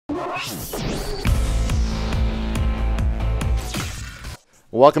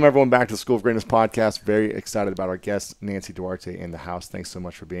Welcome, everyone, back to the School of Greatness podcast. Very excited about our guest, Nancy Duarte, in the house. Thanks so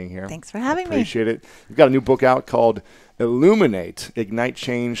much for being here. Thanks for having me. Appreciate it. You've got a new book out called Illuminate, Ignite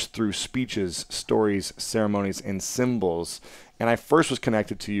Change Through Speeches, Stories, Ceremonies, and Symbols. And I first was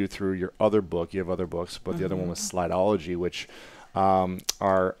connected to you through your other book. You have other books, but the other one was Slideology, which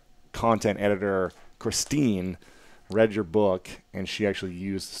our content editor, Christine, read your book, and she actually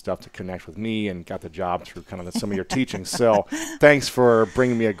used the stuff to connect with me and got the job through kind of some of your teachings. So thanks for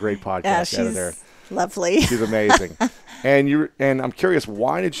bringing me a great podcast editor. Lovely. She's amazing. And I'm curious,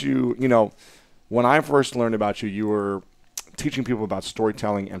 why did you, when I first learned about you, you were teaching people about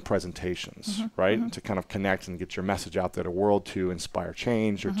storytelling and presentations, right? To kind of connect and get your message out there to the world to inspire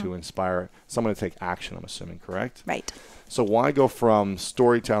change or to inspire someone to take action, I'm assuming, correct? Right. So why go from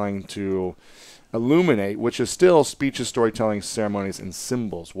storytelling to Illuminate, which is still speeches, storytelling, ceremonies, and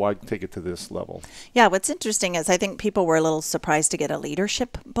symbols? Why take it to this level? Yeah, what's interesting is I think people were a little surprised to get a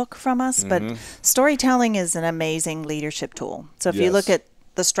leadership book from us, but storytelling is an amazing leadership tool. So if you look at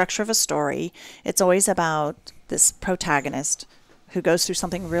the structure of a story, it's always about this protagonist who goes through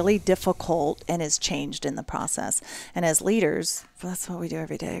something really difficult and is changed in the process. And as leaders, that's what we do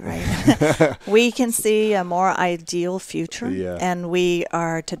every day, right? We can see a more ideal future, and we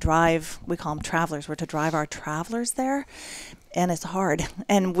are to drive, we call them travelers, we're to drive our travelers there. And it's hard.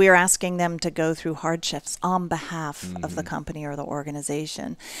 And we're asking them to go through hardships on behalf of the company or the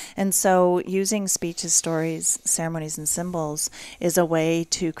organization. And so using speeches, stories, ceremonies, and symbols is a way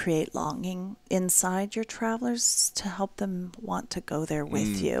to create longing inside your travelers to help them want to go there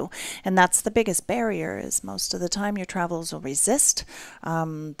with you. And that's the biggest barrier, is most of the time your travelers will resist.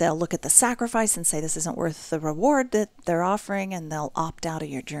 They'll look at the sacrifice and say this isn't worth the reward that they're offering, and they'll opt out of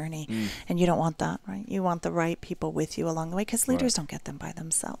your journey. And you don't want that, right? You want the right people with you along the way, because leaders don't get them by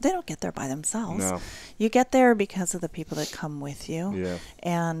themselves. They don't get there by themselves. No. You get there because of the people that come with you. Yeah.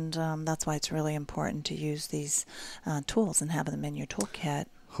 And that's why it's really important to use these tools and have them in your toolkit.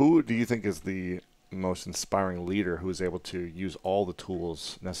 Who do you think is the most inspiring leader who is able to use all the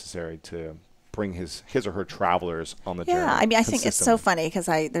tools necessary to bring his or her travelers on the journey? Yeah, I mean, I think it's so funny because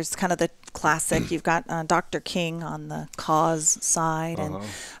there's kind of the classic. You've got Dr. King on the cause side, and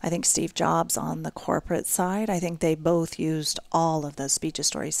I think Steve Jobs on the corporate side. I think they both used all of those speeches,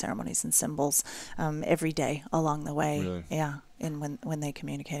 stories, ceremonies, and symbols every day along the way. Really? Yeah, and when they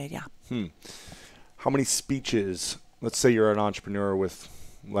communicated, How many speeches, let's say you're an entrepreneur with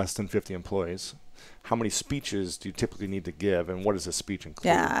less than 50 employees, how many speeches do you typically need to give, and what does a speech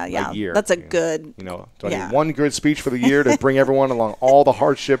include? A year. That's a good. Do I need one good speech for the year to bring everyone along all the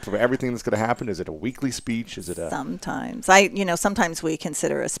hardship of everything that's going to happen? Is it a weekly speech? Is it a? Sometimes we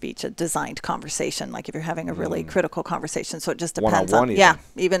consider a speech a designed conversation, like if you're having a really critical conversation. So it just depends one-on-one on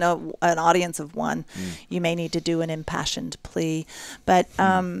even an audience of one, you may need to do an impassioned plea, but.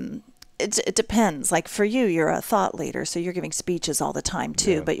 It depends. Like for you, you're a thought leader, so you're giving speeches all the time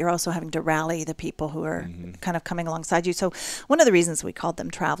too, but you're also having to rally the people who are kind of coming alongside you. So one of the reasons we called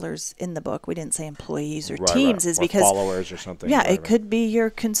them travelers in the book, we didn't say employees or teams, is or because followers or something. Yeah, it could be your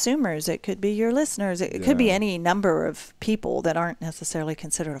consumers, it could be your listeners, it could be any number of people that aren't necessarily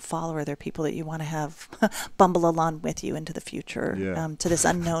considered a follower. They're people that you want to have bumble along with you into the future, to this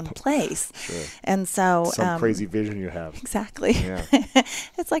unknown place. And so some crazy vision you have. Exactly. Yeah.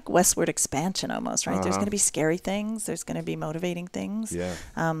 It's like westward expansion almost, right? There's going to be scary things, there's going to be motivating things,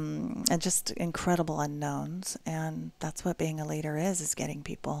 and just incredible unknowns. And that's what being a leader is getting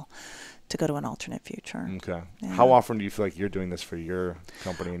people to go to an alternate future. Okay. Yeah. How often do you feel like you're doing this for your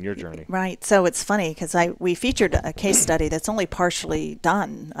company and your journey? Right. So it's funny because we featured a case study that's only partially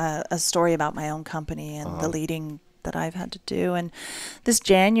done, a story about my own company and the leading that I've had to do. And this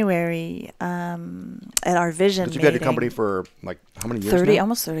January, at our vision meeting. You've had your company for like how many years 30, now?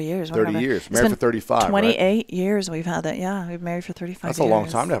 almost 30 years. 30 years. Married for 35, 28 years we've had it. Yeah, we've married for 35 years. That's a long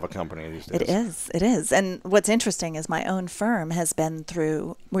time to have a company these days. It is. And what's interesting is my own firm has been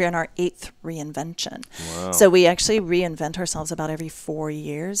through, we're in our 8th reinvention. Wow. So we actually reinvent ourselves about every 4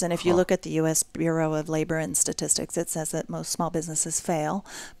 years. And if you look at the U.S. Bureau of Labor and Statistics, it says that most small businesses fail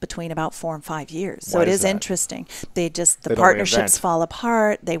between about 4 and 5 years. So it is interesting. The partnerships fall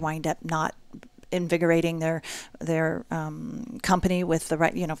apart. They wind up not invigorating their company with the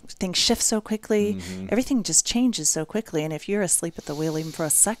right, things shift so quickly. Everything just changes so quickly. And if you're asleep at the wheel even for a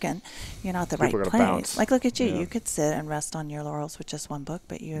second, you're not at the right place. Bounce. Like, look at you. You could sit and rest on your laurels with just one book,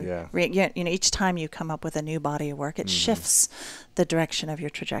 but each time you come up with a new body of work, it shifts the direction of your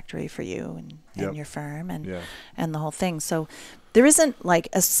trajectory for you and your firm and the whole thing. So There isn't like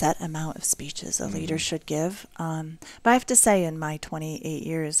a set amount of speeches a leader should give. But I have to say, in my 28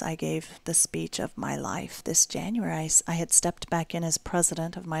 years, I gave the speech of my life. This January, I had stepped back in as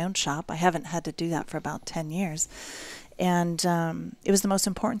president of my own shop. I haven't had to do that for about 10 years. And it was the most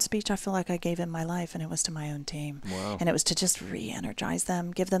important speech I feel like I gave in my life, and it was to my own team. Wow. And it was to just re-energize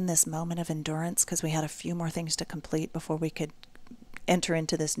them, give them this moment of endurance, because we had a few more things to complete before we could enter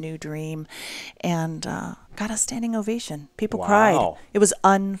into this new dream, and got a standing ovation. People cried. It was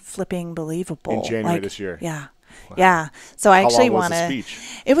unflipping believable. In January this year. Yeah. Wow. Yeah. So I actually want to.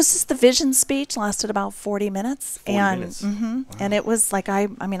 It was just the vision speech, lasted about 40 minutes. 40 minutes. Wow. And it was like, I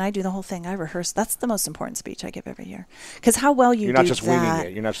mean, I do the whole thing. I rehearse. That's the most important speech I give every year. Because how well you do that. You're not just winging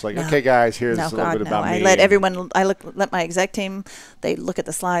it. You're not just like, okay, guys, here's a little bit about me. I let everyone, let my exec team, they look at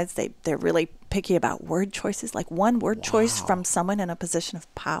the slides. They're really picky about word choices. Like one word choice from someone in a position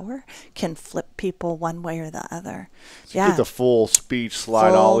of power can flip people one way or the other. So you get the full speech,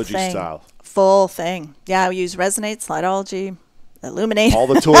 slideology style. Full thing. Yeah, we use Resonate, Slideology, Illuminate. All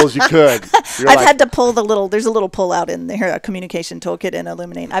the tools you could. I've had to pull there's a little pull out in there, a communication toolkit in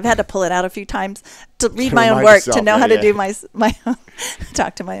Illuminate. I've had to pull it out a few times to read my own work, to know how to do my own,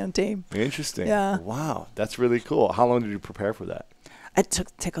 talk to my own team. Interesting. Yeah. Wow, that's really cool. How long did you prepare for that? It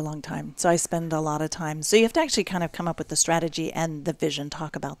took a long time. So I spend a lot of time. So you have to actually kind of come up with the strategy and the vision,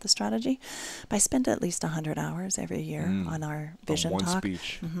 talk about the strategy. But I spend at least 100 hours every year on our vision on one talk.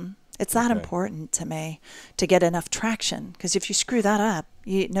 Speech. It's that important to me to get enough traction, because if you screw that up,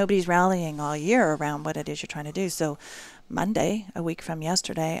 nobody's rallying all year around what it is you're trying to do. So Monday, a week from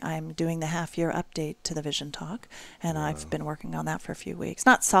yesterday, I'm doing the half-year update to the Vision Talk, and I've been working on that for a few weeks.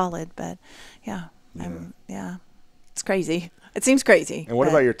 Not solid, but yeah. It's crazy. It seems crazy. And what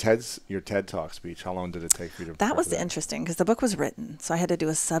about your TED Talk speech? How long did it take for you to That was interesting, because the book was written, so I had to do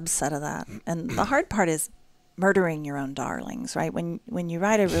a subset of that. And the hard part is murdering your own darlings, right? When you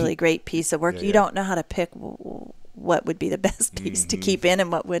write a really great piece of work, you don't know how to pick what would be the best piece to keep in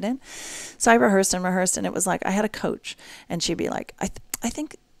and what wouldn't. So I rehearsed, and it was like I had a coach, and she'd be like, I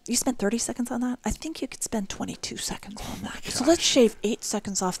think you spent 30 seconds on that. I think you could spend 22 seconds on that. So let's shave 8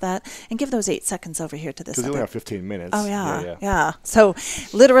 seconds off that and give those 8 seconds over here to this. Because you only have 15 minutes. Oh, yeah. So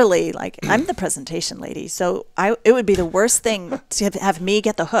literally, like, I'm the presentation lady. So it would be the worst thing to have me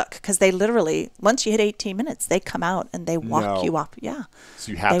get the hook, because they literally, once you hit 18 minutes, they come out and they walk you up. Yeah.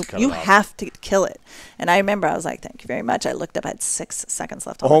 So you have to cut it off. have to kill it. And I remember I was like, thank you very much. I looked up, I had 6 seconds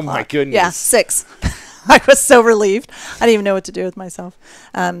left on the clock. Oh, my goodness. Yeah, 6. I was so relieved. I didn't even know what to do with myself.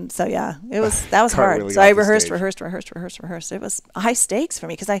 So yeah, that was hard. So I rehearsed. It was high stakes for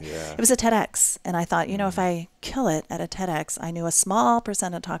me, because it was a TEDx, and I thought, if I kill it at a TEDx, I knew a small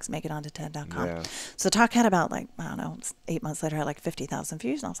percent of talks make it onto TED.com. Yeah. So the talk had about 8 months later, had 50,000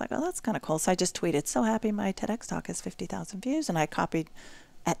 views, and I was like, oh, that's kind of cool. So I just tweeted, so happy my TEDx talk has 50,000 views, and I copied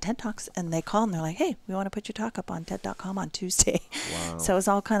at TED Talks, and they called and they're like, hey, we want to put your talk up on TED.com on Tuesday. Wow. So it was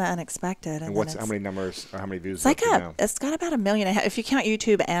all kind of unexpected. And how many numbers or how many views? It's got about 1.5 million if you count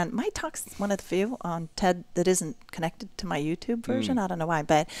YouTube, and my talk's one of the few on TED that isn't connected to my YouTube version. I don't know why,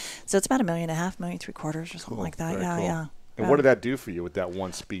 but so it's about 1.5 million, 1.75 million or something like that. Very cool. Yeah. And what did that do for you with that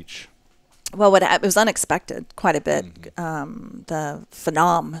one speech? Well, it was unexpected quite a bit. The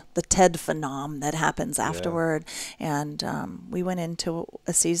TED phenom that happens afterward. And we went into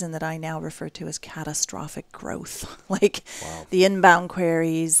a season that I now refer to as catastrophic growth. The inbound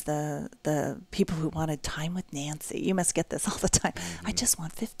queries, the people who wanted time with Nancy. You must get this all the time. I just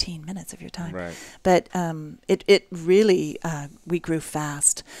want 15 minutes of your time. Right. But it really, we grew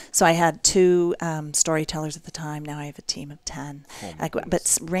fast. So I had 2 storytellers at the time. Now I have a team of 10.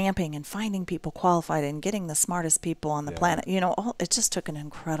 But ramping and finding people qualified and getting the smartest people on the planet, it just took an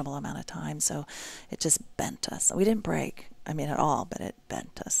incredible amount of time. So it just bent us. We didn't break, at all, but it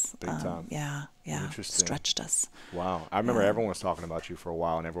bent us. Big time. Yeah. Stretched us. Wow. I remember everyone was talking about you for a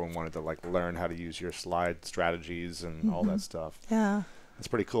while, and everyone wanted to learn how to use your slide strategies and all that stuff. Yeah. That's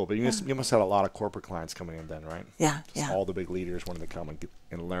pretty cool. But you must have a lot of corporate clients coming in then, right? Yeah. All the big leaders wanted to come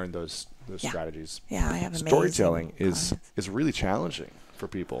and learn those strategies. Yeah, I have amazing Storytelling is really challenging for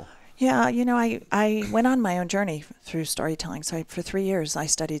people. Yeah, I went on my own journey through storytelling. So for 3 years, I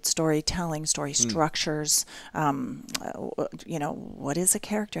studied storytelling, story structures. What is a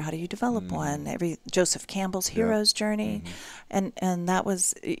character? How do you develop one? Joseph Campbell's hero's journey, and that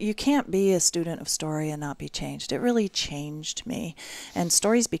was, you can't be a student of story and not be changed. It really changed me, and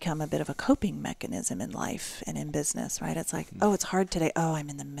stories become a bit of a coping mechanism in life and in business, right? It's like, oh, it's hard today. Oh,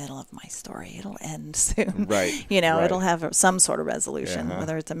 I'm in the middle of my story. It'll end soon. Right. It'll have some sort of resolution,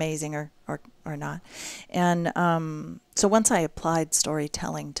 whether it's amazing speaking or not. And so once I applied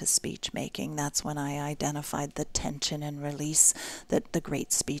storytelling to speech making, that's when I identified the tension and release that the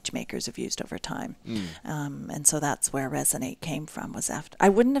great speech makers have used over time. And so that's where Resonate came from. Was after I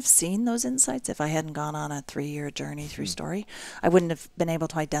wouldn't have seen those insights if I hadn't gone on a 3-year journey through story. I wouldn't have been able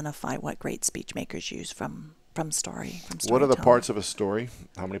to identify what great speech makers use from story. What are the parts of a story?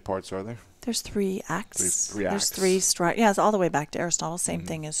 How many parts are there? There's 3 acts. Three acts. There's 3 yeah, it's all the way back to Aristotle. Same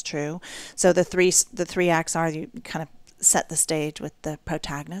thing is true. So the three acts are, you kind of set the stage with the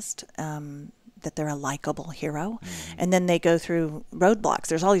protagonist, that they're a likable hero, and then they go through roadblocks.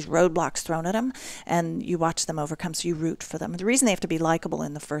 There's all these roadblocks thrown at them, and you watch them overcome. So you root for them. The reason they have to be likable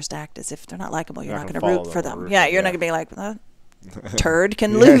in the first act is if they're not likable, you're not going to root for them. Yeah, you're not going to be like, turd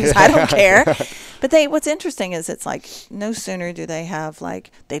can lose. I don't care. But what's interesting is it's like no sooner do they have,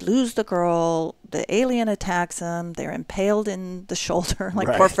 like, they lose the girl, the alien attacks them, they're impaled in the shoulder, like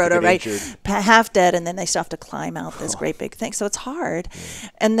poor Frodo, right? Half dead, and then they still have to climb out this great big thing. So it's hard.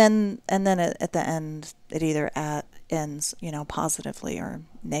 And then at the end, it either ends, positively or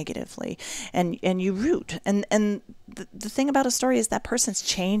negatively, and you root. And the thing about a story is that person's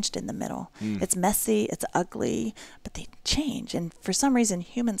changed in the middle. It's messy, it's ugly, but they change. And for some reason,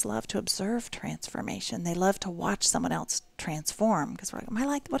 humans love to observe transformation. They love to watch someone else transform, because we're like, am I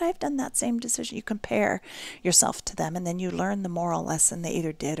like, would I have done that same decision? You compare yourself to them, and then you learn the moral lesson they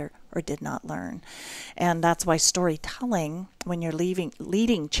either did or did not learn. And that's why storytelling, when you're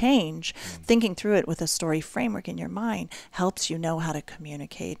leading change, thinking through it with a story framework in your mind, helps you know how to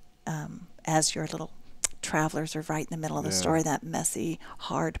communicate as your little travelers are right in the middle of the story, that messy,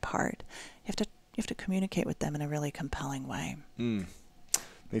 hard part. You have to communicate with them in a really compelling way.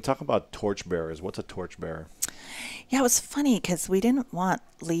 You talk about torchbearers. What's a torchbearer? Yeah, it was funny because we didn't want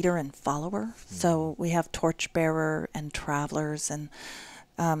leader and follower. So we have torchbearer and travelers. And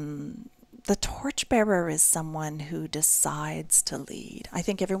the torchbearer is someone who decides to lead. I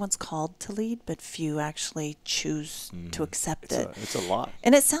think everyone's called to lead, but few actually choose to accept it. It's a lot.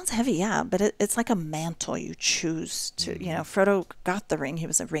 And it sounds heavy, yeah, but it's like a mantle you choose to, Frodo got the ring. He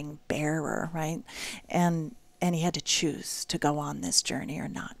was a ring bearer, right? And he had to choose to go on this journey or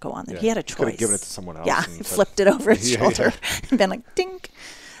not go on. He had a choice. Could have given it to someone else. Yeah, he flipped it over his shoulder and been like, dink.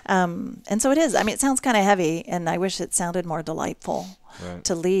 And so it is. I mean, it sounds kind of heavy, and I wish it sounded more delightful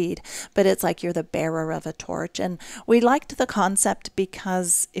to lead. But it's like you're the bearer of a torch. And we liked the concept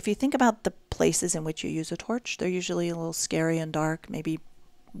because if you think about the places in which you use a torch, they're usually a little scary and dark, maybe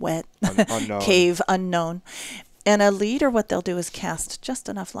wet, cave, unknown. And a leader, what they'll do is cast just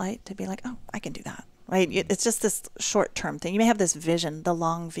enough light to be like, oh, I can do that. Right? It's just this short-term thing. You may have this vision, the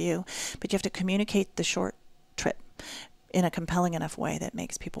long view, but you have to communicate the short trip in a compelling enough way that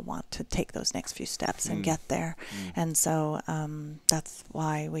makes people want to take those next few steps and get there. And so that's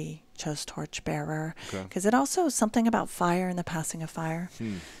why we chose torchbearer, because it also is something about fire and the passing of fire.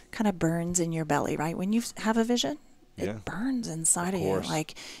 Kind of burns in your belly, right? When you have a vision, it burns inside of you.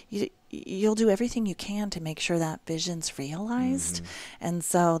 Like you'll do everything you can to make sure that vision's realized. And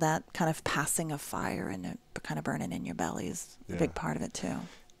so that kind of passing of fire and it kind of burning in your belly is a big part of it too.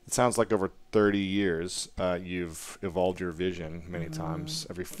 It sounds like over 30 years, you've evolved your vision many times,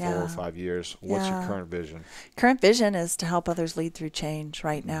 every 4 or 5 years. What's your current vision? Current vision is to help others lead through change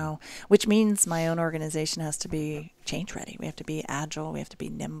right now, which means my own organization has to be change ready. We have to be agile. We have to be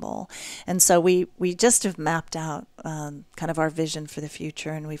nimble. And so we just have mapped out kind of our vision for the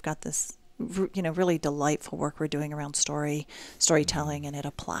future, and we've got this really delightful work we're doing around storytelling and it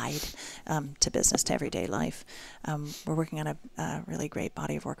applied to business, to everyday life. We're working on a really great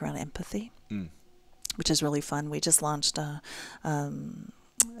body of work around empathy, which is really fun. We just launched a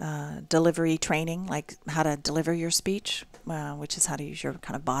delivery training, like how to deliver your speech, which is how to use your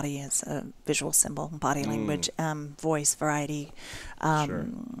kind of body as a visual symbol, body language, voice, variety. I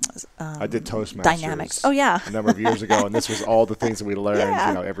did Toastmasters. Dynamics. Oh, yeah. A number of years ago, and this was all the things that we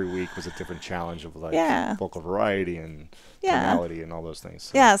learned. Every week was a different challenge of vocal variety and tonality and all those things.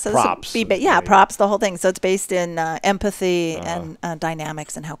 So props. Props, the whole thing. So it's based in empathy and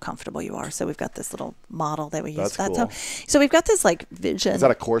dynamics and how comfortable you are. So we've got this little model that we use. That's cool. So we've got this like vision. Is that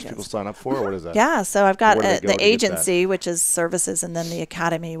a course people sign up for, or what is that? Yeah, so I've got the agency, which is services, and then the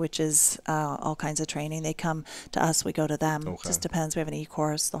academy, which is all kinds of training. They come to us, we go to them. Just depends. We have an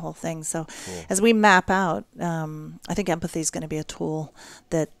e-course, the whole thing. So as we map out, I think empathy is going to be a tool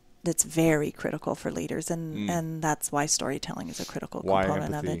that's very critical for leaders, and that's why storytelling is a critical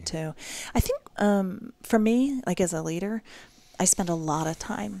component of it too. I think for me, like as a leader, I spend a lot of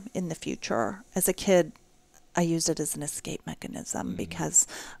time in the future. As a kid, I used it as an escape mechanism because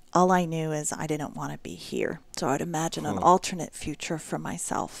all I knew is I didn't want to be here. So I would imagine an alternate future for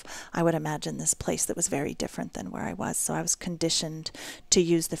myself. I would imagine this place that was very different than where I was. So I was conditioned to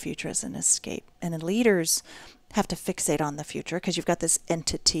use the future as an escape. And then leaders have to fixate on the future because you've got this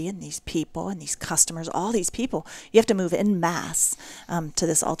entity and these people and these customers, all these people. You have to move en masse to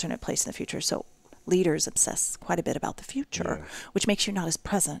this alternate place in the future. So leaders obsess quite a bit about the future, which makes you not as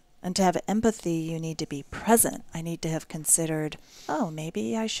present. And to have empathy, you need to be present. I need to have considered, oh,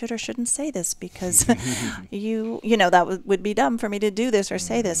 maybe I should or shouldn't say this because you know, that would be dumb for me to do this or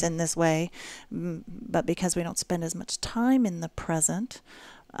say this in this way. But because we don't spend as much time in the present,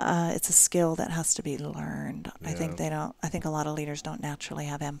 it's a skill that has to be learned. I think I think a lot of leaders don't naturally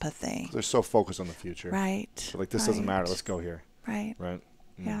have empathy. They're so focused on the future. Right. So like, this doesn't matter. Let's go here. Right. Right.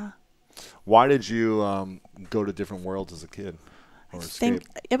 Yeah. Why did you go to different worlds as a kid? Or I escape? think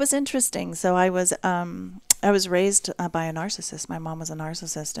it was interesting. So I was raised by a narcissist. My mom was a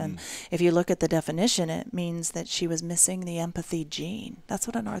narcissist, and if you look at the definition, it means that she was missing the empathy gene. That's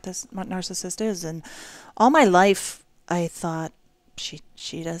what a narcissist is. And all my life, I thought,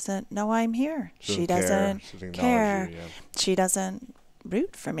 she doesn't know I'm here. She doesn't care. You, She doesn't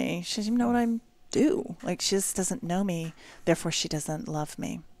root for me. She doesn't even know what I do. Like, she just doesn't know me. Therefore, she doesn't love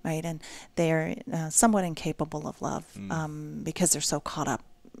me. Right, and they're somewhat incapable of love because they're so caught up.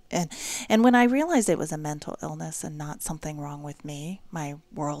 And when I realized it was a mental illness and not something wrong with me, my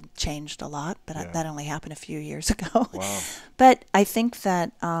world changed a lot. But that only happened a few years ago. Wow. But I think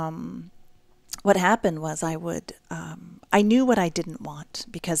that what happened was I knew what I didn't want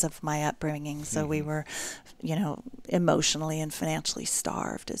because of my upbringing. So we were, emotionally and financially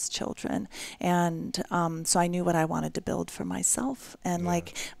starved as children. And so I knew what I wanted to build for myself. And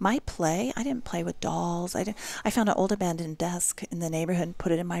like my play, I didn't play with dolls. I found an old abandoned desk in the neighborhood and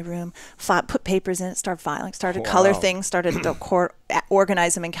put it in my room, put papers in it, started filing, started color things, started to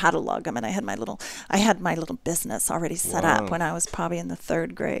organize them and catalog them. And I had my little business already set up when I was probably in the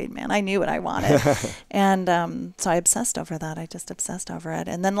 3rd grade. Man, I knew what I wanted. And so I obsessed over that. I just obsessed over it.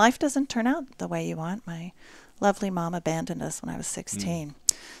 And then life doesn't turn out the way you want. My lovely mom abandoned us when I was 16.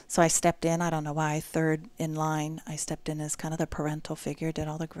 So I stepped in. I don't know why. 3rd in line. I stepped in as kind of the parental figure, did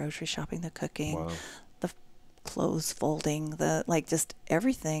all the grocery shopping, the cooking, the clothes folding, just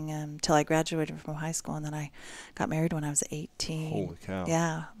everything until I graduated from high school. And then I got married when I was 18. Holy cow.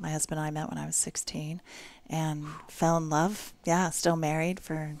 Yeah. My husband and I met when I was 16 and fell in love. Yeah. Still married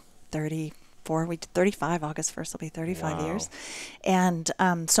for 35. August 1st will be 35 years. And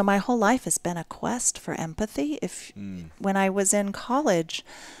so my whole life has been a quest for empathy. When I was in college,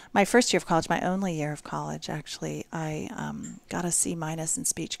 my first year of college, my only year of college, actually, I got a C- in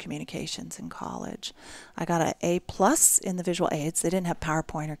speech communications in college. I got an A+ in the visual aids. They didn't have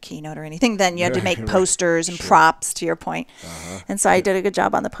PowerPoint or Keynote or anything then. You had to make posters and props, to your point. And so I did a good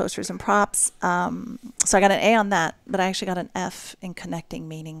job on the posters and props. So I got an A on that, but I actually got an F in connecting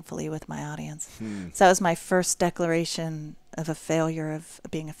meaningfully with my audience. So that was my first declaration of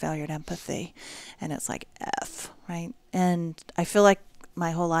being a failure at empathy. And it's like F, right? And I feel like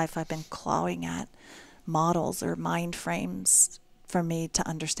my whole life I've been clawing at models or mind frames for me to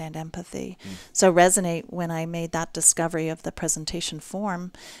understand empathy. So Resonate, when I made that discovery of the presentation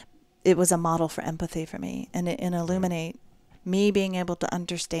form, it was a model for empathy for me. And in Illuminate, me being able to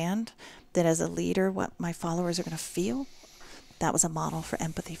understand that as a leader what my followers are going to feel, that was a model for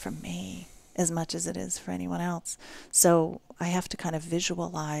empathy for me as much as it is for anyone else. So I have to kind of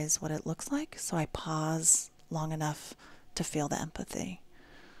visualize what it looks like. So I pause long enough to feel the empathy.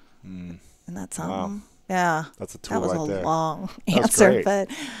 And that's something. Yeah. That's a tool that was right a there. long That was answer, great. but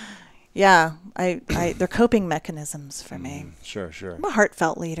yeah, they're coping mechanisms for me. Sure. I'm a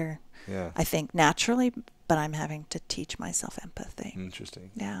heartfelt leader. Yeah. I think naturally, but I'm having to teach myself empathy. Interesting.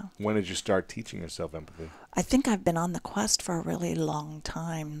 Yeah. When did you start teaching yourself empathy? I think I've been on the quest for a really long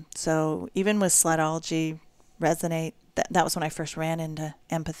time. So even with Slideology, Resonate, that was when I first ran into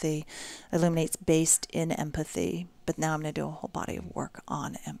empathy. Illuminate's based in empathy, but now I'm going to do a whole body of work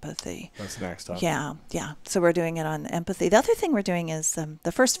on empathy. That's next up. Yeah. So we're doing it on empathy. The other thing we're doing is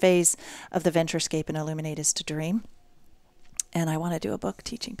the first phase of the Venturescape in Illuminate is to dream. And I want to do a book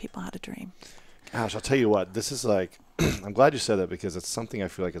teaching people how to dream. Gosh, I'll tell you what, this is like, I'm glad you said that because it's something I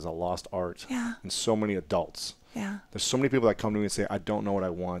feel like is a lost art in so many adults. Yeah. There's so many people that come to me and say, I don't know what I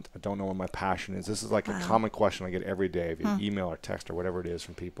want. I don't know what my passion is. This is like a common question I get every day via email or text or whatever it is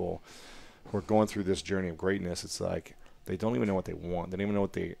from people who are going through this journey of greatness. It's like they don't even know what they want. They don't even know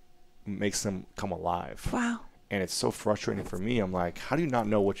what makes them come alive. Wow. And it's so frustrating for me. I'm like, how do you not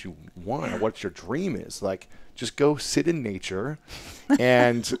know what you want or what your dream is? Like, just go sit in nature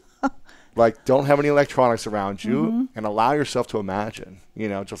and Like, don't have any electronics around you and allow yourself to imagine.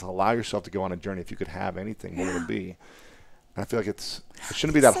 Just allow yourself to go on a journey. If you could have anything, what would it be? And I feel like it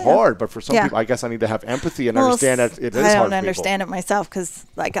shouldn't be that hard, but for some people, I guess I need to have empathy and understand that it is hard. I don't understand it myself because,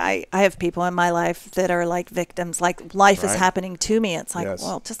 like, I have people in my life that are like victims. Like, life is happening to me. It's like,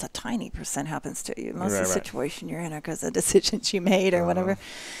 well, just a tiny % happens to you. Most of the situation you're in are because of decisions you made or whatever.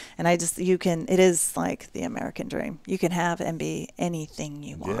 And it is like the American dream. You can have and be anything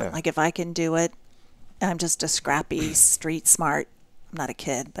you want. Like, if I can do it, I'm just a scrappy, street smart. I'm not a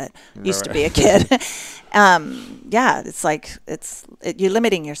kid, but used to be a kid. It's like you're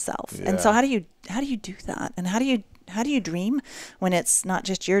limiting yourself. And so how do you do that? And how do you dream when it's not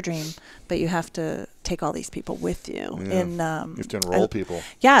just your dream, but you have to take all these people with you? You have to enroll people.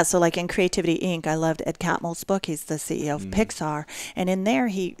 Yeah, so like in Creativity Inc., I loved Ed Catmull's book. He's the CEO of Pixar, and in there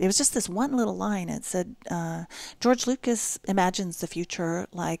it was just this one little line. It said, George Lucas imagines the future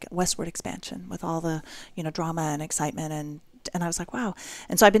like westward expansion with all the drama and excitement and I was like, wow.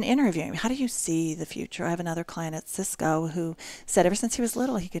 And so I've been interviewing him. How do you see the future? I have another client at Cisco who said ever since he was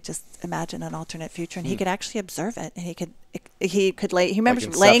little, he could just imagine an alternate future and he could actually observe it. And he remembers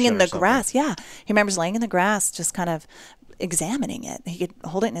like laying in the grass. Yeah. He remembers laying in the grass, just kind of examining it. He could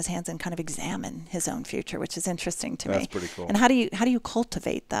hold it in his hands and kind of examine his own future, which is interesting to me. That's pretty cool. And how do you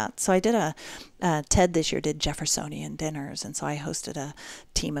cultivate that? So I did TED this year did Jeffersonian dinners, and so I hosted a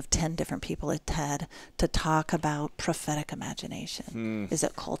team of 10 different people at TED to talk about prophetic imagination. Is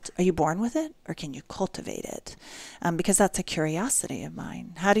it are you born with it, or can you cultivate it? Because that's a curiosity of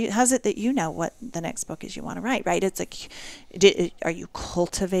mine. How's it that you know what the next book is you want to write? Right? It's are you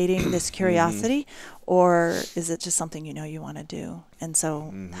cultivating this curiosity, or is it just something you want to do? And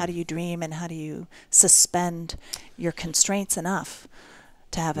so, how do you dream, and how do you suspend your constraints enough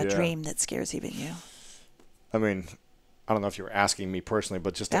to have a dream that scares even you? I mean, I don't know if you were asking me personally,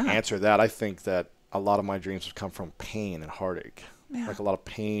 but just to answer that, I think that a lot of my dreams have come from pain and heartache. Like a lot of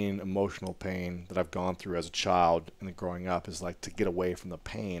pain, emotional pain that I've gone through as a child and then growing up is like to get away from the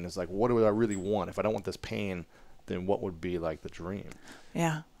pain. Is like, what do I really want? If I don't want this pain, then what would be like the dream?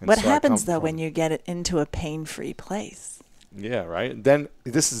 Yeah. And what happens though when you get it into a pain-free place? Yeah, right. Then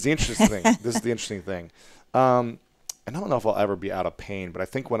this is the interesting thing. And I don't know if I'll ever be out of pain, but I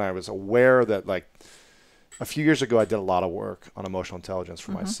think when I was aware that, like, a few years ago I did a lot of work on emotional intelligence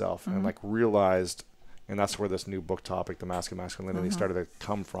for myself and like realized, and that's where this new book topic, The Mask of Masculinity, started to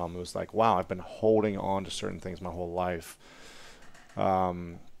come from. It was like, wow, I've been holding on to certain things my whole life.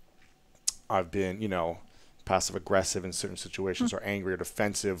 I've been, passive aggressive in certain situations or angry or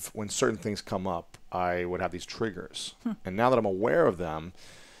defensive. When certain things come up, I would have these triggers. And now that I'm aware of them,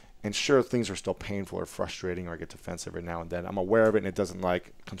 and sure, things are still painful or frustrating, or I get defensive every now and then, I'm aware of it, and it doesn't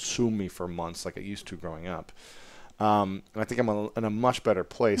like consume me for months like it used to growing up. And I think I'm in a much better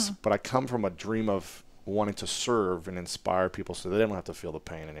place, but I come from a dream of wanting to serve and inspire people so they don't have to feel the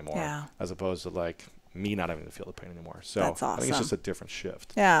pain anymore, as opposed to like me not having to feel the pain anymore. So that's awesome. I think it's just a different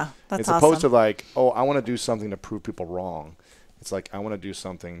shift. Yeah, that's awesome. It's opposed to like, oh, I want to do something to prove people wrong. It's like, I want to do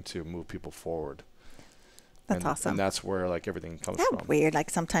something to move people forward. That's awesome. And that's where like everything comes from. Weird. Like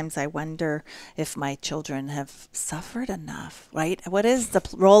sometimes I wonder if my children have suffered enough, right? What is the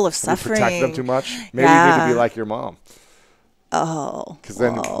role of suffering? Protect them too much? Maybe you need to be like your mom. Oh. Because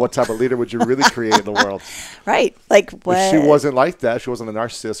then what type of leader would you really create in the world? Right. Like what? If she wasn't like that, she wasn't a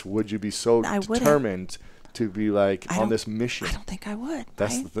narcissist, would you be so determined to be like on this mission? I don't think I would.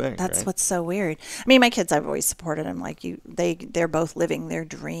 That's the thing. That's what's so weird. I mean, my kids, I've always supported them. Like they're both living their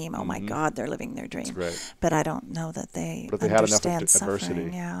dream. Oh my God, they're living their dream. That's great. But I don't know that they understand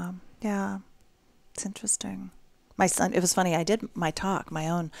suffering. Yeah, yeah. It's interesting. My son, it was funny. I did my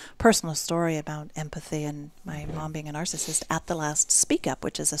own personal story about empathy and my mom being a narcissist at the last Speak Up,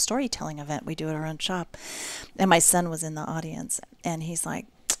 which is a storytelling event we do at our own shop. And my son was in the audience, and he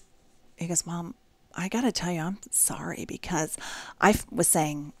goes, Mom, I got to tell you, I'm sorry, because I was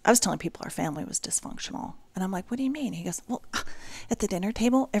telling people our family was dysfunctional. And I'm like, what do you mean? He goes, well, at the dinner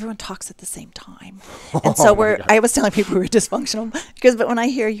table, everyone talks at the same time. And so I was telling people we were dysfunctional but when I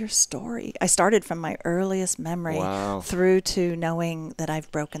hear your story, I started from my earliest memory through to knowing that I've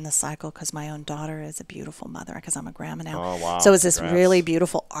broken the cycle because my own daughter is a beautiful mother because I'm a grandma now. Oh, wow. So it was this really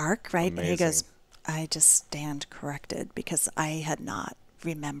beautiful arc, right? Amazing. And he goes, I just stand corrected because I had not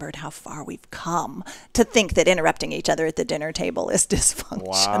remembered how far we've come to think that interrupting each other at the dinner table is dysfunctional.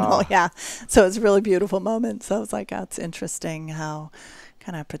 Wow. Yeah. So it's a really beautiful moment. So I was like, that's interesting how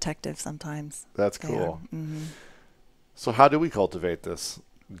kind of protective sometimes. That's cool. Mm-hmm. So how do we cultivate this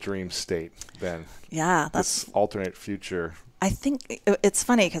dream state then? Yeah. This alternate future. I think it's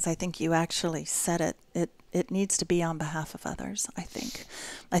funny because I think you actually said it. It needs to be on behalf of others. I think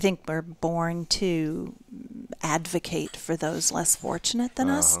we're born to advocate for those less fortunate than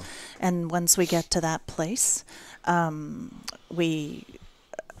us, and once we get to that place, we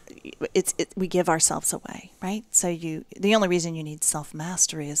give ourselves away, right? So the only reason you need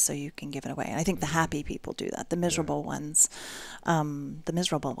self-mastery is so you can give it away. And I think the happy people do that. The miserable ones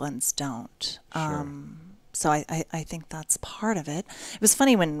don't. Sure. So I think that's part of it. It was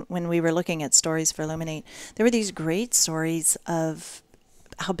funny when we were looking at stories for Illuminate, there were these great stories of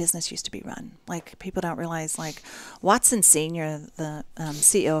how business used to be run. Like, people don't realize, like, Watson Sr., the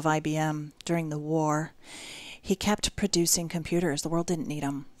CEO of IBM during the war, he kept producing computers. The world didn't need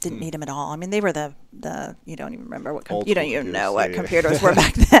them. Didn't need them at all. I mean, they were the you don't even remember what you don't even know what computers were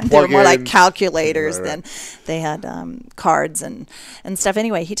back then. They were more like calculators than they had cards and stuff.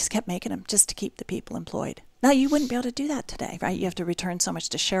 Anyway, he just kept making them just to keep the people employed. Now, you wouldn't be able to do that today, right? You have to return so much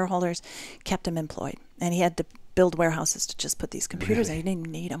to shareholders. Kept them employed, and he had to build warehouses to just put these computers in. He didn't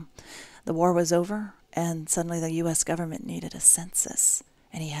even need them. The war was over, and suddenly the U.S. government needed a census.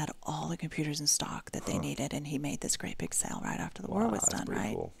 And he had all the computers in stock that they needed, and he made this great big sale right after the war was done,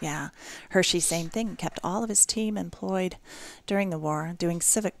 right? Cool. Yeah. Hershey, same thing, kept all of his team employed during the war doing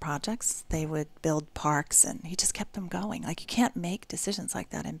civic projects. They would build parks, and he just kept them going. Like, you can't make decisions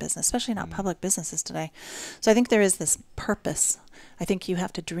like that in business, especially not public businesses today. So I think there is this purpose. I think you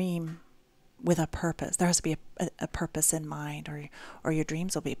have to dream with a purpose. There has to be a purpose in mind, or your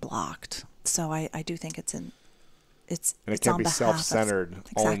dreams will be blocked. So I do think it's it can't be self-centered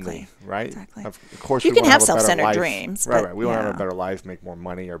only, right? Exactly. Of course, you can have self-centered dreams, right? We want to have a better life, make more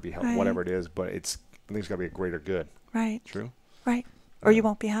money, or be whatever it is. But I think it's got to be a greater good. Right. True. Right. Or you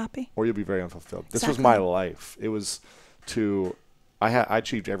won't be happy. Or you'll be very unfulfilled. Exactly. This was my life. It was I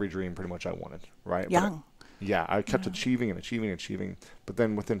achieved every dream pretty much I wanted. Right. Young. I kept achieving. But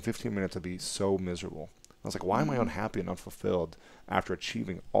then within 15 minutes, I'd be so miserable. I was like, why am I unhappy and unfulfilled after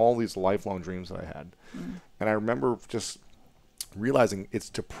achieving all these lifelong dreams that I had? And I remember just realizing it's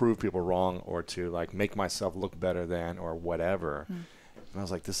to prove people wrong, or to, like, make myself look better than, or whatever. And I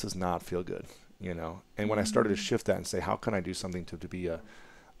was like, this does not feel good, And when I started to shift that and say, how can I do something to be a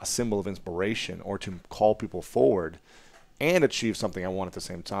symbol of inspiration, or to call people forward and achieve something I want at the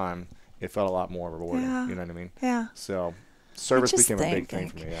same time, it felt a lot more rewarding. Yeah. You know what I mean? Yeah. So service became a big thing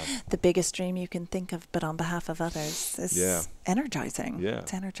for me. Yeah. The biggest dream you can think of, but on behalf of others, is energizing. Yeah.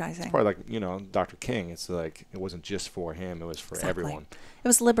 It's energizing. It's probably like, Dr. King. It's like, it wasn't just for him. It was for everyone. It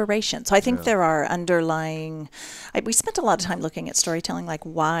was liberation. So I think there are underlying, we spent a lot of time looking at storytelling, like,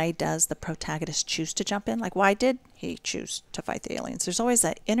 why does the protagonist choose to jump in? Like, why did he choose to fight the aliens? There's always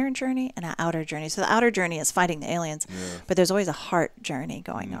an inner journey and an outer journey. So the outer journey is fighting the aliens, but there's always a heart journey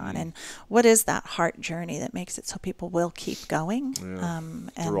going on. And what is that heart journey that makes it so people will keep going?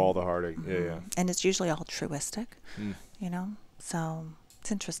 Through all the heartache. And it's usually all truistic, So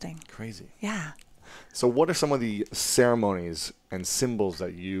it's interesting. Crazy. Yeah. So what are some of the ceremonies and symbols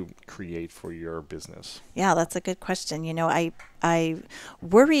that you create for your business? Yeah, that's a good question. I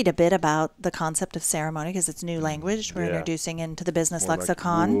worried a bit about the concept of ceremony because it's new language we're introducing into the business more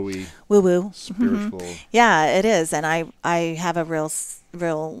lexicon. Like woo-woo. Spiritual. Yeah, it is. And I have a real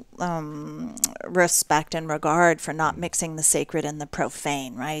respect and regard for not mixing the sacred and the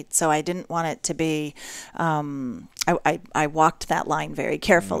profane, right? So I didn't want it to be, I walked that line very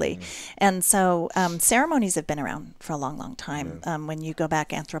carefully. And so ceremonies have been around for a long, long time. When you go back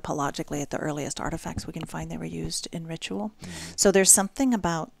anthropologically at the earliest artifacts, we can find they were used in ritual. So there's something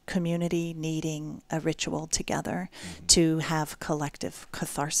about community needing a ritual together to have collective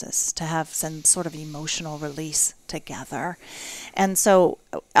catharsis, to have some sort of emotional release together. And so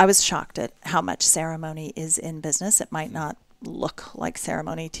I was shocked at how much ceremony is in business. It might not look like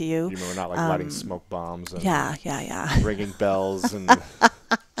ceremony to you. You mean we're not like lighting smoke bombs and ringing bells and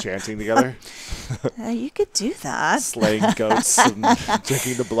chanting together? You could do that. Slaying goats and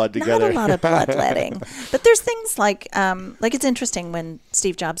drinking the blood together. Not a lot of bloodletting. But there's things like it's interesting when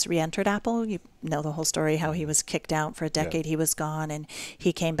Steve Jobs re-entered Apple. You know the whole story, how he was kicked out for a decade. He was gone and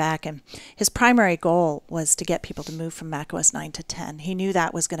he came back. And his primary goal was to get people to move from macOS 9 to 10. He knew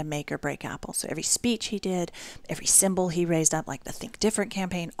that was going to make or break Apple. So every speech he did, every symbol he raised up, like the Think Different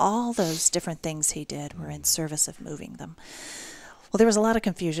campaign, all those different things he did were in service of moving them. Well, there was a lot of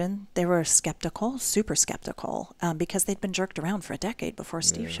confusion. They were skeptical, super skeptical, because they'd been jerked around for a decade before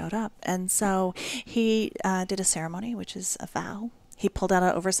Steve showed up. And so he did a ceremony, which is a vow. He pulled out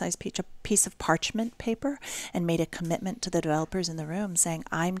an oversized piece of parchment paper and made a commitment to the developers in the room saying,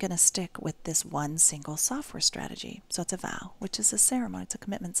 I'm going to stick with this one single software strategy. So it's a vow, which is a ceremony. It's a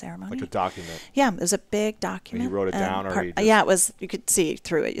commitment ceremony. Like a document. Yeah, it was a big document. And he wrote it down? Yeah, it was. You could see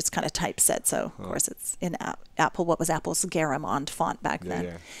through it. It's kind of typeset. So, of course, it's in Apple. What was Apple's Garamond font back then.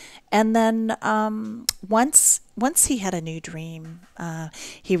 Yeah. And then once he had a new dream,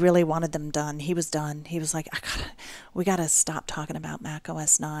 he really wanted them done. He was done. He was like, we got to stop talking about Mac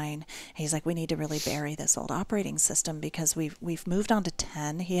OS 9. He's like, we need to really bury this old operating system because we've moved on to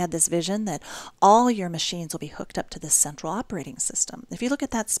 10. He had this vision that all your machines will be hooked up to this central operating system. If you look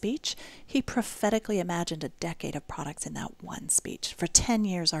at that speech, he prophetically imagined a decade of products in that one speech. For 10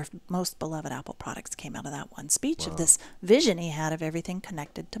 years, our most beloved Apple products came out of that one speech of this vision he had of everything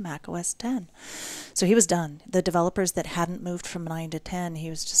connected to Mac OS 10. So he was done. The developers that hadn't moved from 9 to 10, he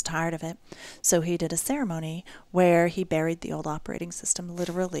was just tired of it. So he did a ceremony where he buried the old operating system.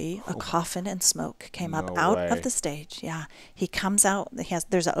 Literally, a coffin and smoke came up out of the stage. Yeah. He comes out.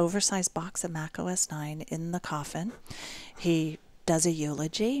 There's an oversized box of Mac OS 9 in the coffin. He does a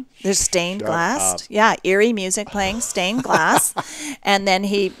eulogy. There's stained glass. Yeah, eerie music playing, stained glass. And then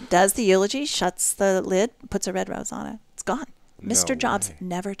he does the eulogy, shuts the lid, puts a red rose on it. It's gone. Mr. Jobs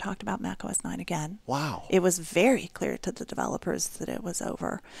never talked about Mac OS 9 again. Wow. It was very clear to the developers that it was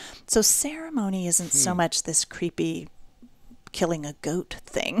over. So ceremony isn't so much this creepy killing a goat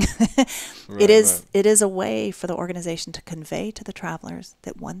thing. It is a way for the organization to convey to the travelers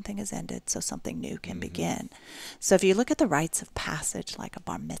that one thing has ended so something new can begin. So if you look at the rites of passage like a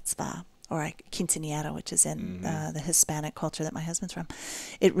bar mitzvah or a quinceañera, which is in the Hispanic culture that my husband's from,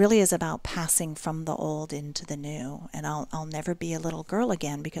 it really is about passing from the old into the new. And I'll never be a little girl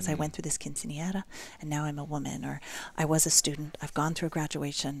again because I went through this quinceañera and now I'm a woman, or I was a student, I've gone through a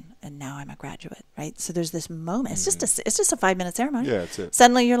graduation and now I'm a graduate, right? So there's this moment. It's just a 5-minute ceremony. Yeah, that's it.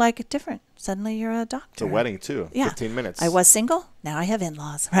 Suddenly you're like different. Suddenly you're a doctor. It's a wedding too. Yeah. 15 minutes. I was single. Now I have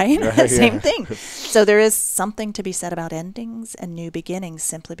in-laws, right? Same thing. So there is something to be said about endings and new beginnings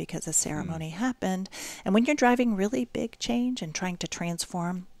simply because a ceremony happened. And when you're driving really big change and trying to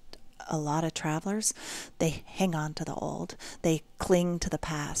transform a lot of travelers, they hang on to the old. They cling to the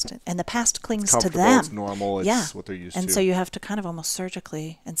past. And the past clings to them. It's normal. It's what they're used to. And so you have to kind of almost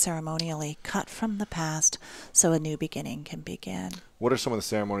surgically and ceremonially cut from the past so a new beginning can begin. What are some of the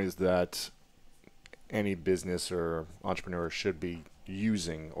ceremonies that any business or entrepreneur should be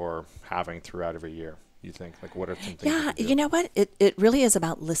using or having throughout every year, you think? Like, what are some things? Yeah, you know what? It really is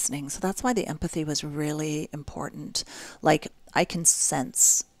about listening. So that's why the empathy was really important. Like, I can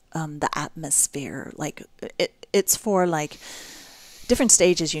sense the atmosphere. Like, it's for, like, different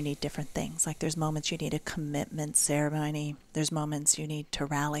stages you need different things. Like, there's moments you need a commitment ceremony. There's moments you need to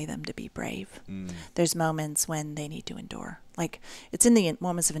rally them to be brave. There's moments when they need to endure. Like, it's in the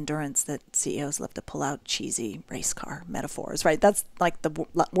moments of endurance that CEOs love to pull out cheesy race car metaphors, right? That's like the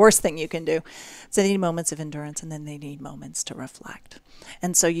worst thing you can do. So they need moments of endurance, and then they need moments to reflect.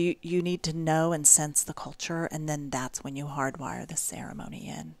 And so you need to know and sense the culture, and then that's when you hardwire the ceremony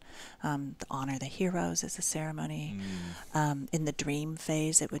in. The honor the heroes is a ceremony. In the dream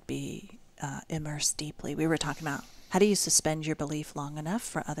phase, it would be immerse deeply. We were talking about how do you suspend your belief long enough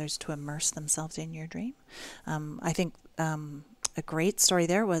for others to immerse themselves in your dream? I think a great story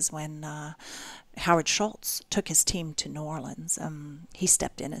there was when Howard Schultz took his team to New Orleans. He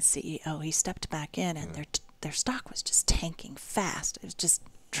stepped in as CEO. He stepped back in, and their stock was just tanking fast. It was just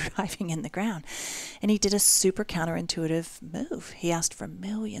driving in the ground. And he did a super counterintuitive move. He asked for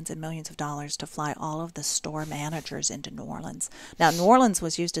millions and millions of dollars to fly all of the store managers into New Orleans. Now, New Orleans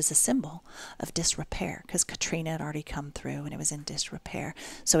was used as a symbol of disrepair because Katrina had already come through and it was in disrepair.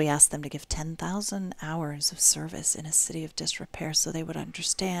 So he asked them to give 10,000 hours of service in a city of disrepair so they would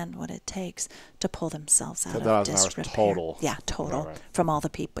understand what it takes to pull themselves out of disrepair. Total. Yeah, total. Right. From all the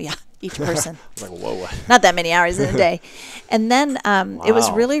people. Yeah, each person. Like, whoa. Not that many hours in a day. And then it was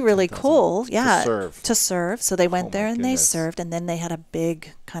really cool. Yeah. To serve. So they went there and they served, and then they had a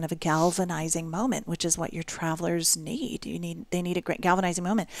big kind of a galvanizing moment, which is what your travelers need. They need a great galvanizing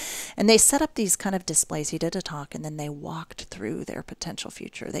moment. And they set up these kind of displays. He did a talk, and then they walked through their potential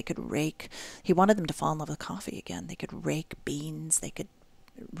future. They could rake. He wanted them to fall in love with coffee again. They could rake beans. They could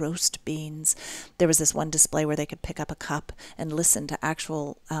roast beans. There was this one display where they could pick up a cup and listen to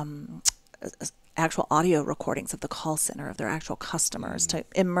actual audio recordings of the call center of their actual customers to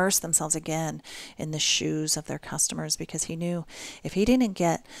immerse themselves again in the shoes of their customers, because he knew if he didn't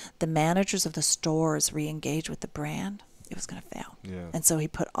get the managers of the stores re-engaged with the brand, it was going to fail. Yeah. And so he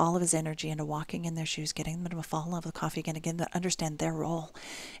put all of his energy into walking in their shoes, getting them to fall in love with coffee again, to understand their role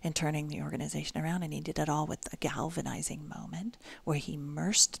in turning the organization around. And he did it all with a galvanizing moment where he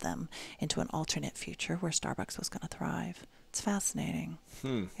immersed them into an alternate future where Starbucks was going to thrive. It's fascinating.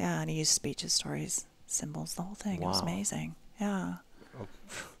 Yeah, and he used speeches, stories, symbols, the whole thing. Wow. It was amazing. Yeah. Oh,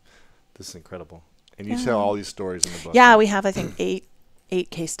 this is incredible. And you tell all these stories in the book. Yeah, right? We have, I think, eight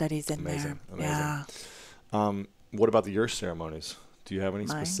case studies in there. Amazing. Yeah. What about your ceremonies? Do you have any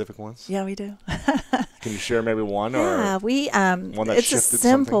specific ones? Yeah, we do. Can you share maybe one? Yeah, we one that it's a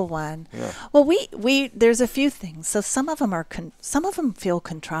simple one. Yeah. Well, we there's a few things. So some of them feel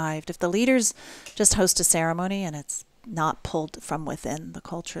contrived. If the leaders just host a ceremony and it's not pulled from within the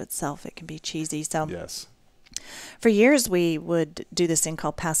culture itself, it can be cheesy. So yes. For years, we would do this thing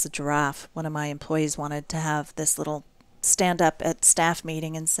called Pass the Giraffe. One of my employees wanted to have this little stand up at staff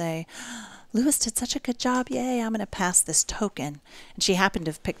meeting and say, Lewis did such a good job. Yay, I'm going to pass this token. And she happened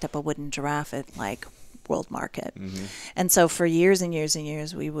to have picked up a wooden giraffe at like World Market. Mm-hmm. And so for years and years and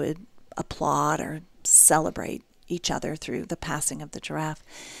years, we would applaud or celebrate each other through the passing of the giraffe.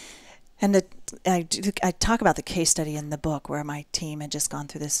 And I talk about the case study in the book where my team had just gone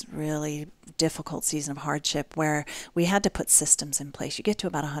through this really difficult season of hardship where we had to put systems in place. You get to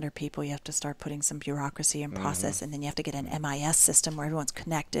about 100 people, you have to start putting some bureaucracy and process, and then you have to get an MIS system where everyone's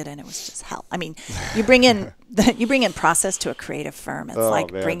connected, and it was just hell. I mean, you bring in process to a creative firm.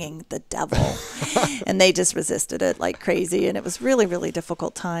 It's bringing the devil, and they just resisted it like crazy, and it was really, really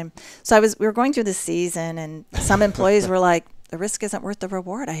difficult time. So we were going through this season, and some employees were like, the risk isn't worth the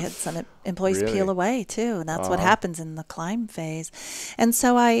reward. I had some employees peel away too, and that's what happens in the climb phase. And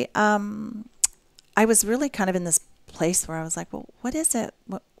so I was really kind of in this place where I was like, well, what is it?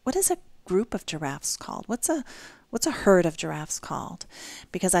 What is a group of giraffes called? What's a herd of giraffes called?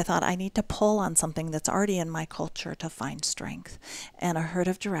 Because I thought I need to pull on something that's already in my culture to find strength. And a herd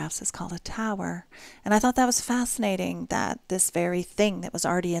of giraffes is called a tower. And I thought that was fascinating, that this very thing that was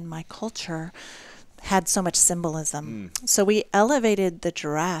already in my culture had so much symbolism. So we elevated the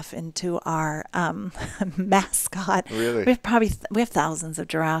giraffe into our mascot. Really? We have thousands of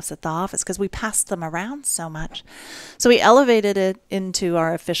giraffes at the office because we passed them around so much. So we elevated it into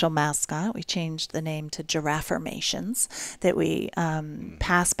our official mascot. We changed the name to Giraffirmations that we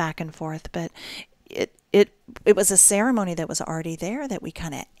pass back and forth. But it was a ceremony that was already there that we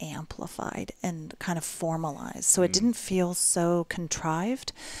kind of amplified and kind of formalized. So it didn't feel so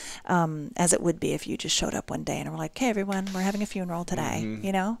contrived as it would be if you just showed up one day and were like, "Hey, everyone, we're having a funeral today,"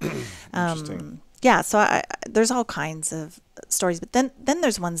 you know? Interesting. Yeah, so there's all kinds of stories. But then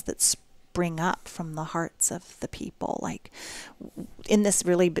there's ones that spring up from the hearts of the people. Like in this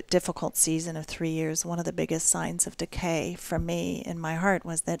really difficult season of 3 years, one of the biggest signs of decay for me in my heart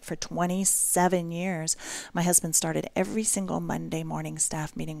was that for 27 years, my husband started every single Monday morning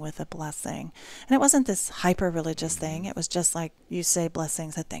staff meeting with a blessing. And it wasn't this hyper-religious thing. It was just like you say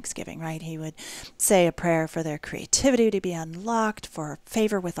blessings at Thanksgiving, right? He would say a prayer for their creativity to be unlocked, for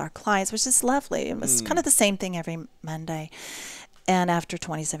favor with our clients, which is lovely. It was kind of the same thing every Monday. And after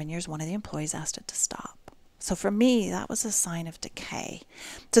 27 years, one of the employees asked it to stop. So for me, that was a sign of decay.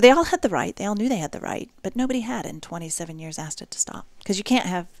 So they all had the right. They all knew they had the right, but nobody had in 27 years asked it to stop. Because you can't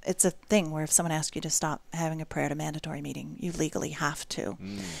have, it's a thing where if someone asks you to stop having a prayer at a mandatory meeting, you legally have to.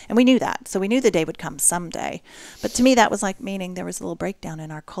 And we knew that. So we knew the day would come someday. But to me, that was like meaning there was a little breakdown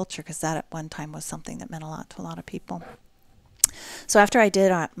in our culture, because that at one time was something that meant a lot to a lot of people. So after I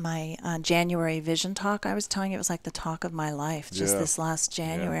did my January vision talk, I was telling you it was like the talk of my life just this last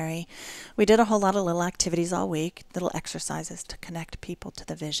January. We did a whole lot of little activities all week, little exercises to connect people to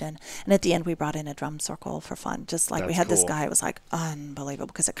the vision. And at the end, we brought in a drum circle for fun. Just like we had this guy, it was like unbelievable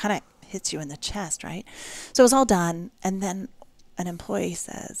because it kind of hits you in the chest, right? So it was all done. And then an employee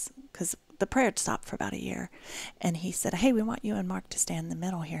says, because the prayer had stopped for about a year, and he said, "Hey, we want you and Mark to stand in the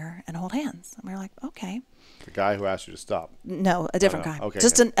middle here and hold hands." And we were like, okay. The guy who asked you to stop? No, a different guy. Okay,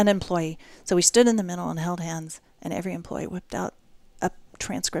 just an employee. So we stood in the middle and held hands, and every employee whipped out a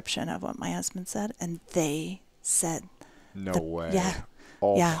transcription of what my husband said, and they said, "No way." Yeah.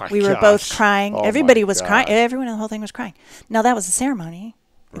 Oh yeah. We were both crying. Oh Everybody was crying. Everyone in the whole thing was crying. Now, that was a ceremony.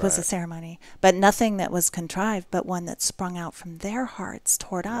 It was a ceremony, but nothing that was contrived, but one that sprung out from their hearts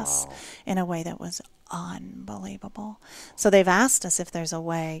toward us in a way that was unbelievable. So they've asked us if there's a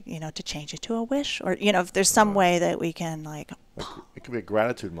way, to change it to a wish, or, if there's some way that we can it could be a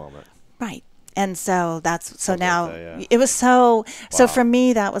gratitude moment. Right. And so now like that, it was so for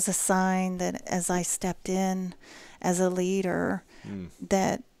me, that was a sign that as I stepped in as a leader,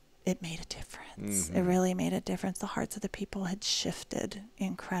 that it made a difference. It really made a difference. The hearts of the people had shifted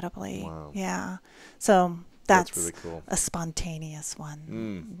incredibly. Wow. Yeah. So That's really cool. A spontaneous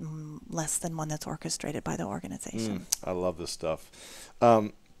one, less than one that's orchestrated by the organization. I love this stuff. A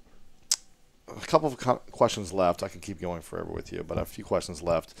couple of questions left. I can keep going forever with you, but a few questions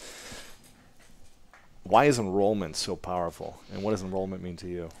left. Why is enrollment so powerful, and what does enrollment mean to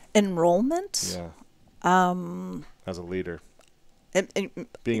you? Enrollment? Yeah. As a leader,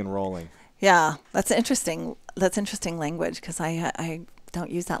 being enrolling. Yeah, that's interesting. That's interesting language, because I don't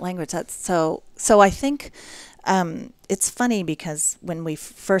use that language. That's so I think it's funny, because when we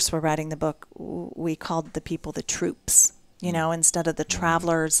first were writing the book, we called the people the troops, you know, instead of the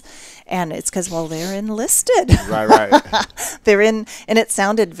travelers. And it's because, well, they're enlisted. Right. They're in, and it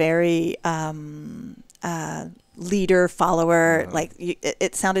sounded very leader, follower, like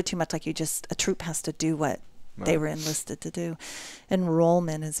it sounded too much like a troop has to do what they were enlisted to do.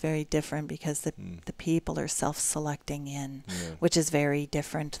 Enrollment is very different, because the people are self-selecting in, which is very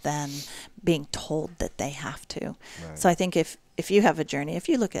different than being told that they have to. Right. So I think if you have a journey, if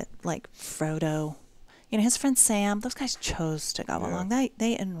you look at like Frodo, you know, his friend Sam, those guys chose to go along.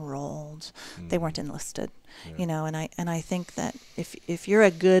 They enrolled. They weren't enlisted. You know, and I think that if you're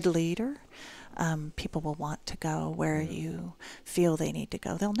a good leader, people will want to go where you feel they need to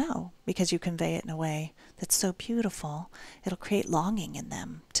go. They'll know, because you convey it in a way that's so beautiful. It'll create longing in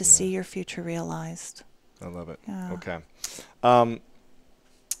them to see your future realized. I love it. Yeah. Okay.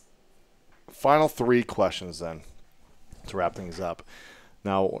 Final 3 questions then to wrap things up.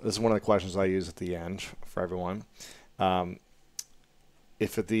 Now, this is one of the questions I use at the end for everyone.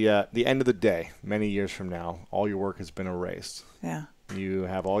 If at the end of the day, many years from now, all your work has been erased. Yeah. You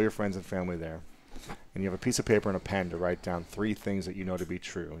have all your friends and family there, and you have a piece of paper and a pen to write down 3 things that you know to be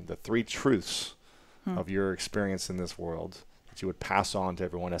true, the 3 truths of your experience in this world that you would pass on to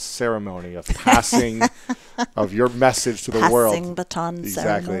everyone, a ceremony of passing of your message to the world. Passing baton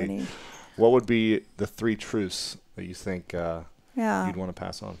ceremony. What would be the 3 truths that you think you'd want to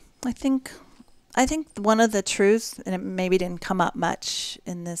pass on? I think one of the truths, and it maybe didn't come up much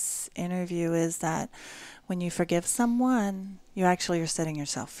in this interview, is that when you forgive someone, you actually are setting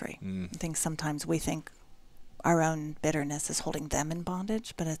yourself free. I think sometimes we think our own bitterness is holding them in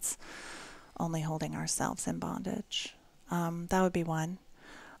bondage, but it's only holding ourselves in bondage. That would be one.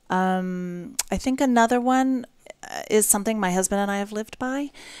 I think another one is something my husband and I have lived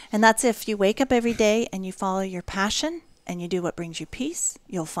by, and that's if you wake up every day and you follow your passion and you do what brings you peace,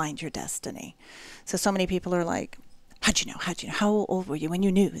 you'll find your destiny. So many people are like, how'd you know? How old were you when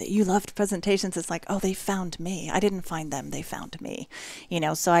you knew that you loved presentations? It's like, oh, they found me. I didn't find them. They found me. You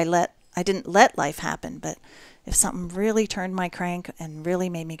know, so I didn't let life happen. But if something really turned my crank and really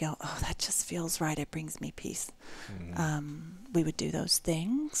made me go, oh, that just feels right, it brings me peace, we would do those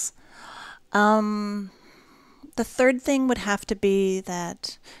things. The third thing would have to be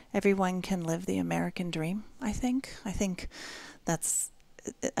that everyone can live the American dream, I think. I think that's...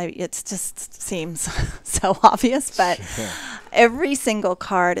 it just seems so obvious, but every single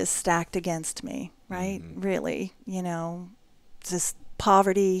card is stacked against me, right? Really, you know, just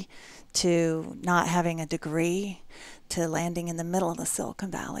poverty to not having a degree to landing in the middle of the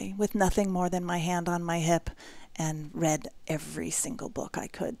Silicon Valley with nothing more than my hand on my hip, and read every single book I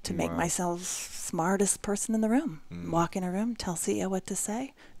could to make myself smartest person in the room. Walk in a room, tell CEO what to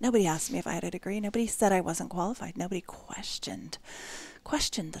say. Nobody asked me if I had a degree. Nobody said I wasn't qualified. Nobody questioned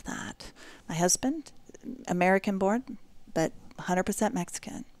that. My husband, American born, but 100%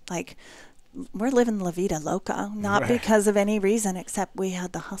 Mexican. Like, we're living La Vida Loca, not because of any reason except we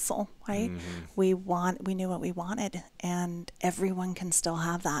had the hustle, right? We knew what we wanted, and everyone can still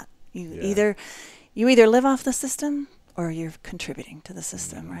have that. You either live off the system or you're contributing to the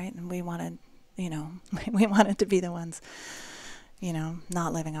system, right? And we wanted to be the ones, you know,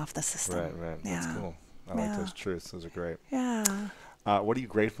 not living off the system. Right. Yeah. That's cool. I like those truths. Those are great. Yeah. What are you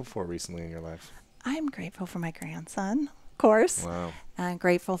grateful for recently in your life? I'm grateful for my grandson, of course. Wow. I'm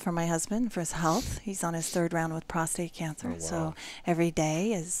grateful for my husband for his health. He's on his 3rd round with prostate cancer. Oh, wow. So every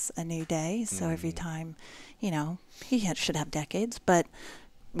day is a new day. So every time, you know, should have decades, but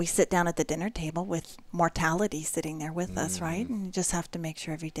we sit down at the dinner table with mortality sitting there with us, right? And you just have to make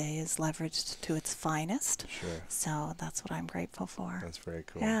sure every day is leveraged to its finest. Sure. So that's what I'm grateful for. That's very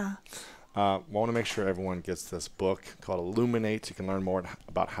cool. Yeah. Want to make sure everyone gets this book called Illuminate. You can learn more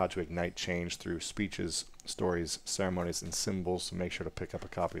about how to ignite change through speeches, stories, ceremonies, and symbols. So make sure to pick up a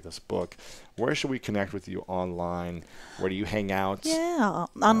copy of this book. Where should we connect with you online? Where do you hang out? Yeah,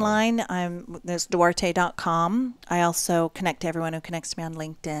 online, there's Duarte.com. I also connect to everyone who connects to me on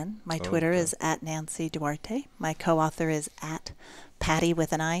LinkedIn. My Twitter is @Nancy Duarte. My co-author is Patty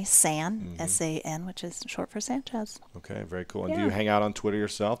with an I, San, S-A-N, which is short for Sanchez. Okay, very cool. And do you hang out on Twitter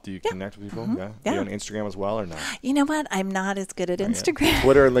yourself? Do you connect with people? Yeah. Are you on Instagram as well or no? You know what? I'm not as good at Instagram.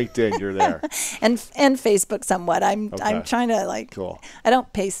 Twitter and LinkedIn, you're there. and Facebook somewhat. I'm trying to like. Cool. I don't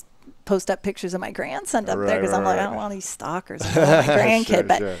post up pictures of my grandson up there because I'm like, I don't want these stalkers. I don't want my grandkid,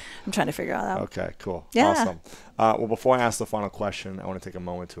 but I'm trying to figure it out. Okay, cool. Yeah. Awesome. Well, before I ask the final question, I want to take a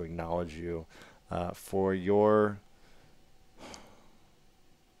moment to acknowledge you for your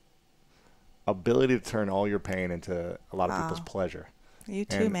ability to turn all your pain into a lot of people's pleasure. You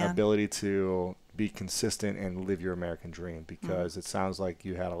too, and man. Ability to be consistent and live your American dream, because it sounds like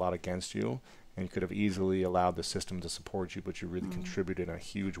you had a lot against you and you could have easily allowed the system to support you, but you really contributed in a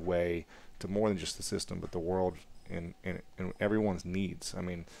huge way to more than just the system, but the world and everyone's needs. I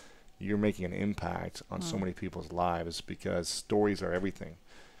mean, you're making an impact on so many people's lives because stories are everything,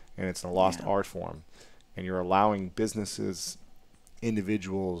 and it's a lost art form. And you're allowing businesses,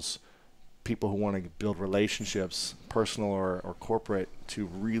 individuals, people who want to build relationships, personal or corporate, to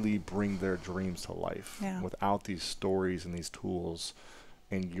really bring their dreams to life. Yeah. Without these stories and these tools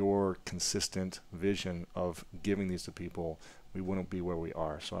and your consistent vision of giving these to people, we wouldn't be where we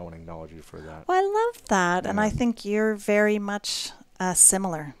are. So I want to acknowledge you for that. Well, I love that. And I think you're very much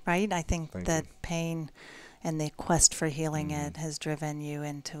similar, right? I think that pain and the quest for healing it has driven you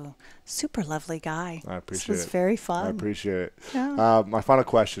into a super lovely guy. I appreciate it. This was very fun. I appreciate it. Yeah. My final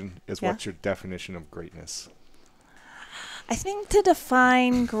question is, what's your definition of greatness? I think to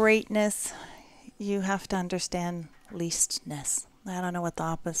define greatness, you have to understand leastness. I don't know what the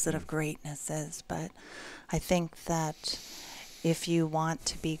opposite of greatness is, but I think that if you want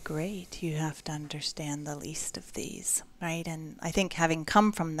to be great, you have to understand the least of these, right? And I think having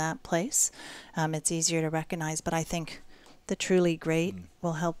come from that place, it's easier to recognize, but I think the truly great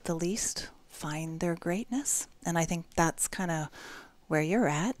will help the least find their greatness. And I think that's kind of where you're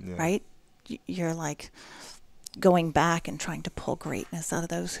at, right? You're like going back and trying to pull greatness out of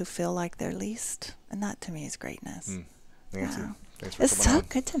those who feel like they're least. And that to me is greatness. Nancy, thanks for It's coming so on.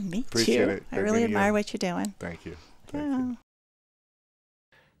 good to meet Appreciate you. it. I Great really meeting admire you. what you're doing. Thank you. Thank you.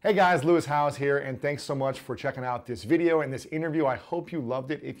 Hey guys, Lewis Howes here, and thanks so much for checking out this video and this interview. I hope you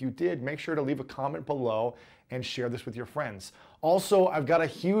loved it. If you did, make sure to leave a comment below and share this with your friends. Also, I've got a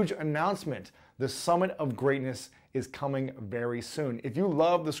huge announcement. The Summit of Greatness is coming very soon. If you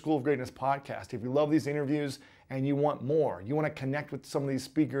love the School of Greatness podcast, if you love these interviews and you want more, you want to connect with some of these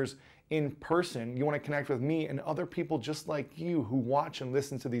speakers in person, you want to connect with me and other people just like you who watch and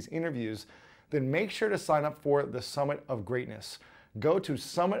listen to these interviews, then make sure to sign up for the Summit of Greatness. Go to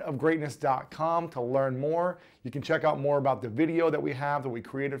summitofgreatness.com to learn more. You can check out more about the video that we have that we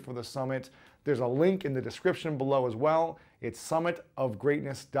created for the summit. There's a link in the description below as well. It's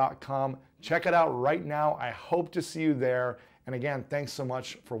summitofgreatness.com. Check it out right now. I hope to see you there. And again, thanks so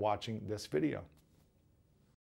much for watching this video.